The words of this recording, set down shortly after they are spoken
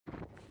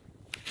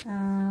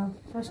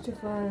First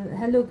of all,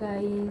 hello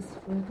guys,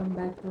 welcome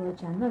back to our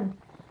channel.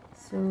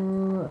 So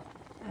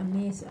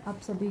मैं आप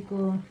सभी को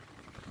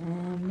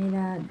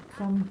मेरा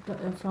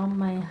from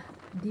my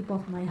deep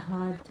of my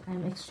heart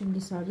I'm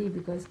extremely sorry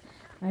because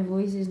my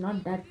voice is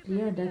not that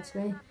clear. That's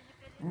why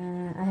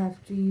I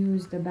have to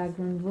use the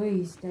background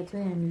voice. That's why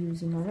I'm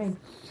using. Alright.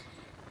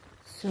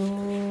 So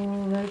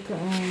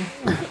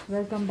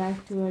welcome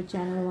back to our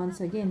channel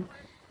once again.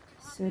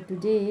 So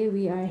today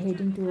we are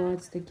heading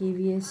towards the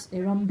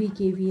Rambhi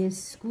KVS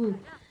school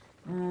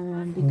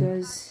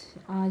because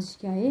आज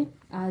क्या है,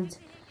 आज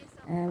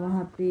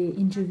वहाँ पे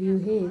interview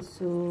है.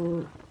 सो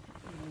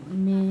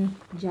मैं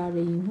जा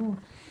रही हूँ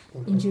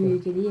इंटरव्यू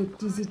के लिए,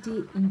 TCT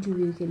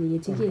इंटरव्यू के लिए.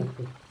 ठीक है,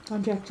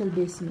 कॉन्ट्रैक्चुअल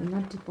बेस में,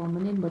 नॉट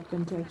परमानेंट बट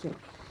कॉन्ट्रैक्चुअल.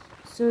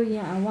 सो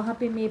यहाँ वहाँ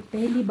पे मैं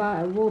पहली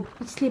बार, वो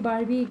पिछली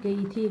बार भी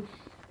गई थी.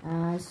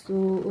 सो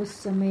उस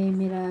समय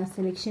मेरा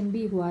सिलेक्शन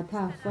भी हुआ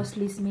था, फर्स्ट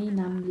लिस्ट में ही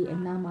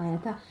नाम आया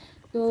था.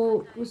 तो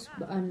उस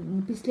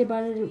पिछले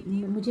बार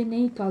मुझे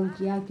नहीं कॉल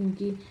किया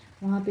क्योंकि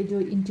वहाँ पे जो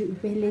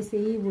पहले से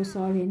ही वो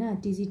सर है ना,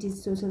 TCT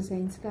सोशल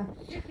साइंस का,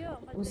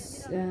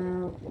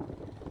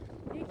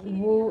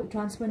 वो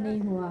ट्रांसफ़र नहीं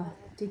हुआ.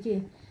 ठीक है,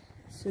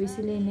 सो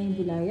इसलिए नहीं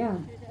बुलाया.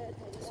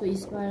 सो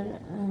इस बार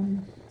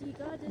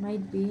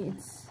might be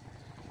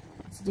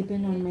it's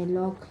depend on my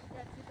luck.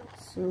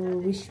 So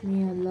wish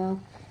me a luck.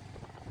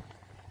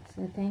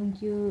 So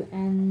thank you,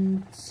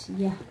 and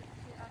yeah,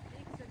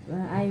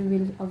 I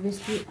will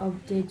obviously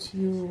update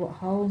you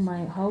how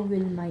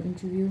will my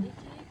interview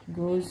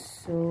goes.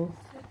 So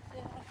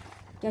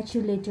catch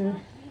you later.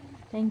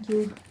 Thank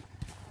you.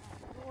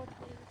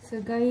 So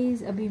guys,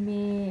 अभी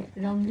मैं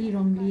रंगली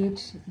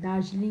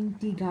Darjeeling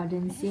tea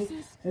garden से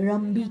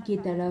रंभी की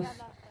तरफ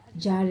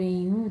जा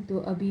रही हूँ. तो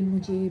अभी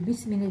मुझे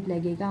 20 मिनट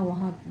लगेगा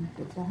वहाँ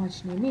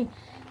पहुँचने में.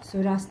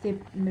 सो रास्ते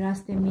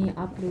में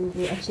आप लोगों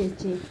को अच्छे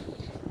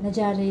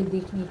नज़ारे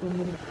देखने को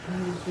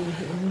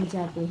मिल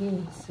जाते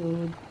हैं. सो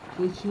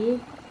देखिए.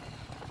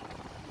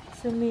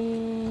 सो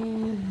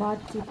मैं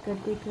बातचीत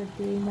करते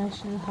करते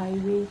नेशनल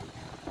हाईवे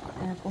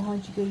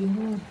पहुँच गई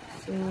हूँ.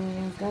 सो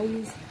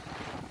गाइस,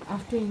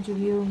 आफ्टर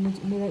इंटरव्यू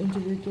मेरा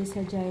इंटरव्यू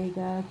कैसा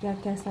जाएगा, क्या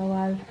क्या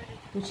सवाल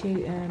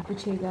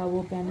पूछेगा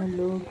वो पैनल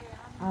लोग,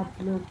 आप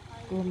लोग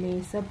को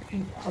मैं सब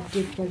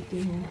अपडेट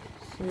करती हूँ.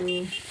 So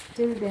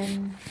till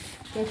then,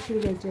 catch you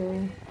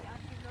later.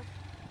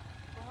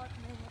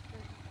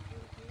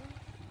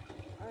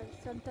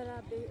 संतरा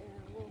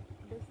वो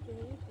बेचते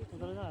हैं.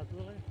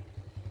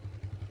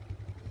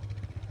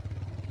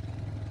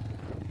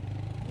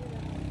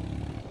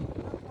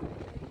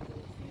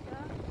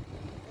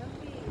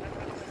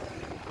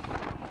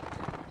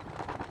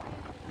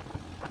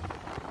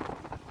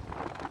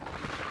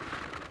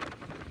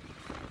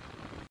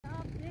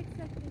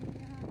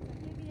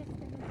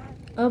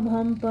 अब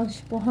हम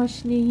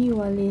पहुँचने ही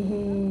वाले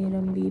हैं.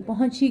 रंभी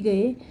पहुँच ही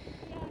गए.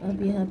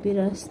 अब यहाँ पे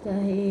रास्ता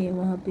है,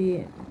 वहाँ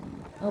पे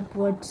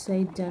अपवर्ड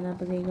साइड जाना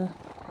पड़ेगा.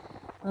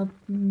 अब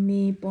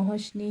मैं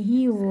पहुँचने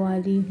ही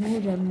वाली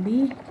हूँ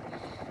रंभी.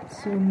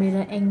 सो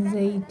मेरा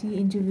एंजाइटी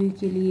इंटरव्यू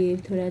के लिए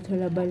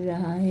थोड़ा बढ़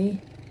रहा है.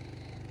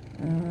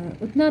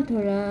 उतना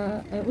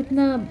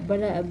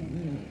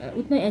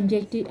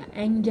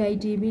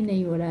एंजाइटी भी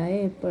नहीं हो रहा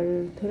है,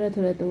 पर थोड़ा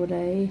तो हो रहा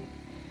है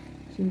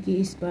क्योंकि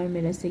इस बार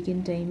मेरा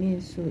सेकंड टाइम है.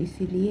 सो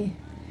इसीलिए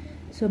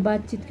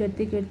बातचीत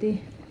करते करते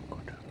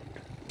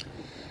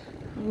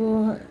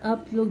वो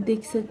आप लोग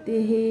देख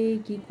सकते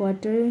हैं कि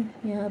क्वार्टर,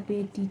 यहाँ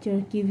पे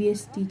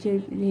KVS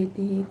टीचर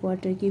रहते हैं.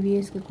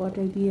 KVS का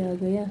क्वार्टर भी आ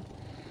गया.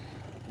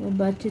 वो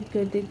बातचीत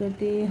करते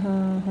करते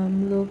हाँ,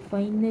 हम लोग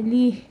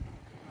फाइनली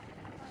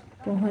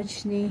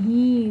पहुँचने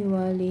ही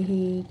वाले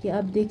हैं. कि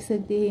आप देख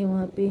सकते हैं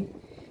वहाँ पे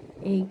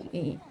एक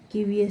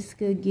KVS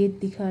का गेट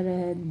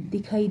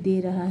दिखाई दे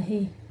रहा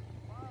है.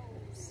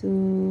 सो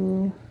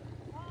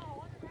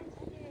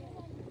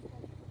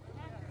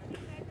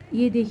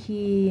ये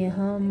देखिए,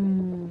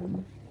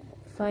 हम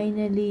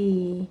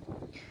फाइनली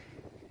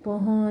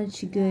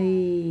पहुंच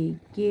गए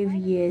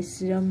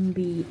KVS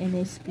रंभी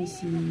NSPC.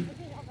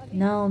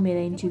 नाउ मेरा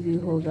इंटरव्यू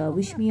होगा.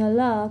 Wish me a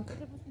luck.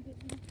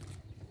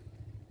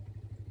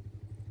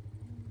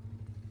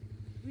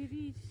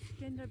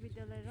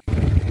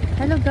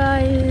 Hello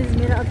guys,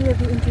 मेरा अभी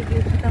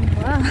इंटरव्यू ख़त्म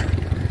हुआ.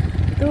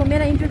 तो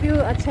मेरा इंटरव्यू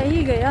अच्छा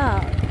ही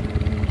गया.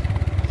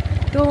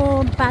 तो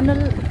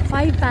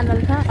 5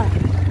 पैनल था.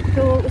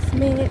 तो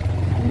उसमें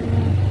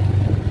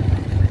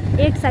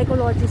एक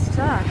साइकोलॉजिस्ट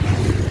था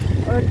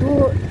और 2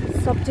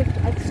 सब्जेक्ट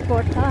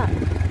एक्सपर्ट था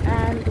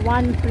एंड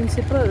 1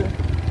 प्रिंसिपल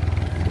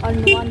और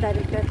 1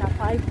 डायरेक्टर था.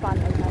 5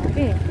 पैनल था.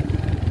 ओके.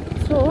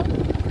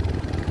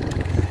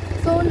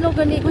 सो उन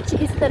लोगों ने कुछ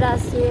इस तरह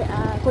से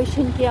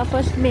क्वेश्चन किया.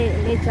 फर्स्ट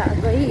में मैं जा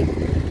गई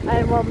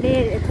और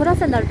मैं थोड़ा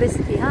सा नर्वस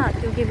थी. हाँ,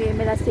 क्योंकि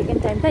मेरा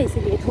सेकंड टाइम था,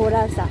 इसीलिए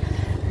थोड़ा सा.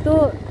 तो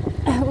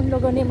उन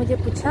लोगों ने मुझे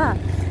पूछा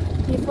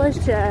कि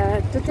first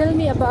to tell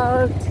me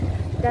about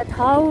that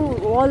how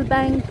world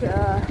bank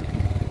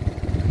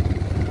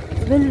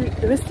will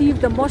receive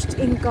the most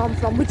income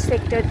from which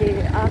sector. They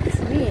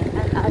asked me,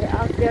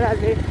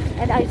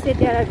 and I said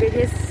there are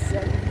various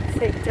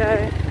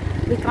sector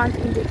we can't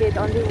indicate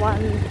only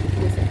one.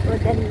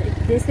 But then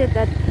they said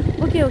that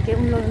okay,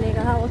 उन लोगों ने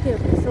कहा okay.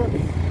 So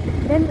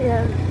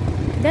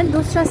then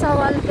दूसरा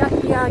सवाल क्या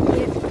किया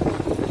कि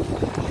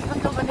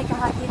उन लोगों ने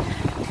कहा कि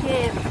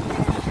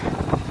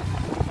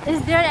is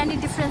there any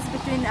difference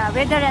between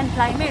weather and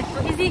climate? तो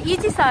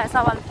easy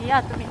सवाल किया,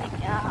 तो मैंने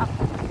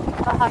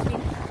कहा कि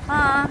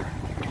हाँ,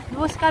 वो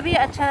उसका भी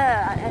अच्छा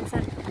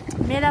आंसर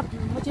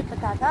मुझे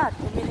पता था,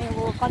 तो मैंने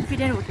वो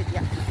कॉन्फिडेंट होके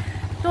दिया।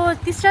 तो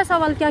तीसरा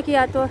सवाल क्या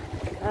किया, तो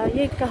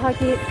ये कहा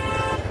कि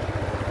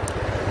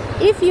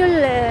if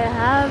you'll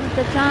have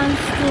the chance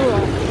to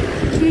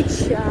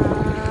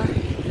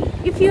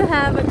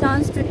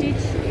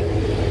teach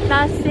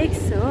class 6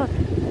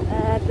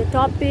 the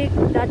topic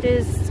that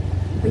is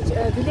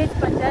village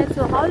panchayat,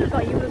 so how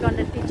you will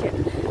gonna teach it?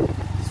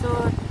 So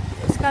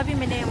उसका भी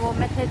मैंने वो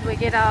मेथड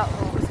वगैरह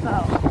उसका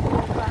वो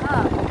कहा,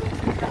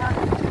 उसने कहा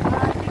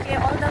ठीक है,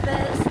 ऑल द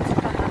बेस्ट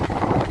कहा,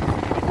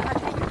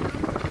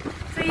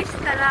 तो इस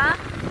तरह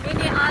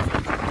मैंने आज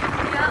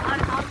किया और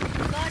हम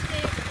लौट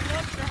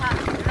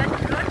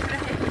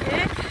रहे थे।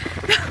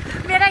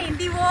 मेरा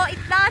हिंदी वो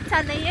इतना अच्छा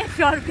नहीं है,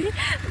 फिर भी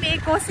मैं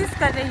कोशिश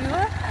कर रही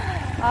हूँ।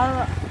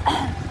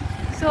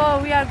 So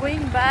we are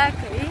going back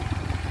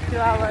to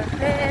our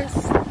place.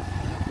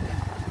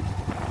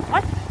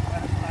 What?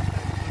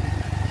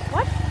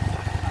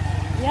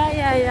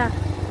 Yeah.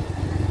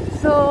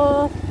 So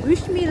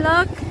wish me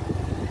luck.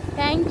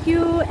 Thank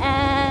you,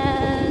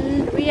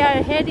 and we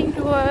are heading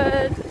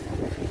towards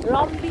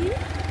Rambhi,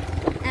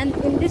 and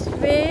in this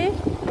way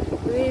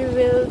we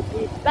will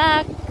be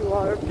back to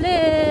our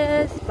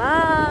place.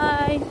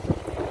 Bye.